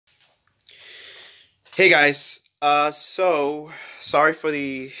Hey guys, so sorry for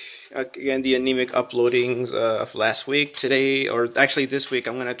the again the anemic uploadings of last week. Today, or actually this week,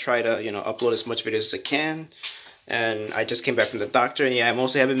 I'm gonna try to upload as much videos as I can. And I just came back from the doctor, and yeah, I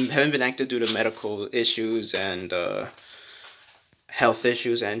mostly haven't been active due to medical issues and health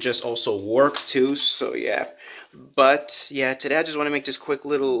issues, and just also work too. So yeah. But yeah, today I just want to make this quick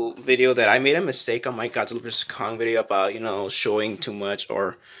little video that I made a mistake on my Godzilla VS Kong video about, showing too much,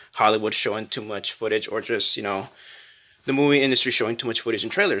 or Hollywood showing too much footage, or just, the movie industry showing too much footage in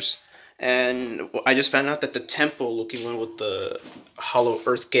trailers. And I just found out that the temple looking one with the hollow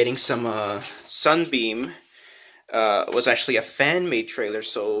earth getting some sunbeam was actually a fan-made trailer.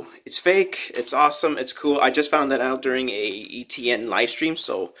 So it's fake, it's awesome, it's cool. I just found that out during a ETN live stream,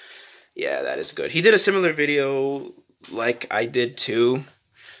 so yeah, that is good. He did a similar video like I did too.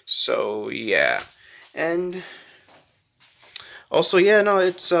 So yeah. And also, yeah, no,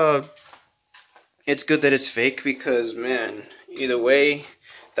 it's good that it's fake, because man, either way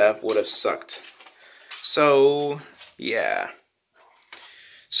that would have sucked. So yeah.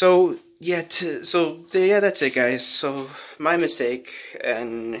 So yeah, that's it guys. So my mistake,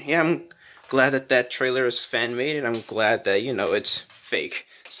 and yeah, I'm glad that that trailer is fan made, and I'm glad that it's fake.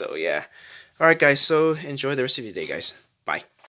 So yeah. Alright guys, so enjoy the rest of your day guys. Bye.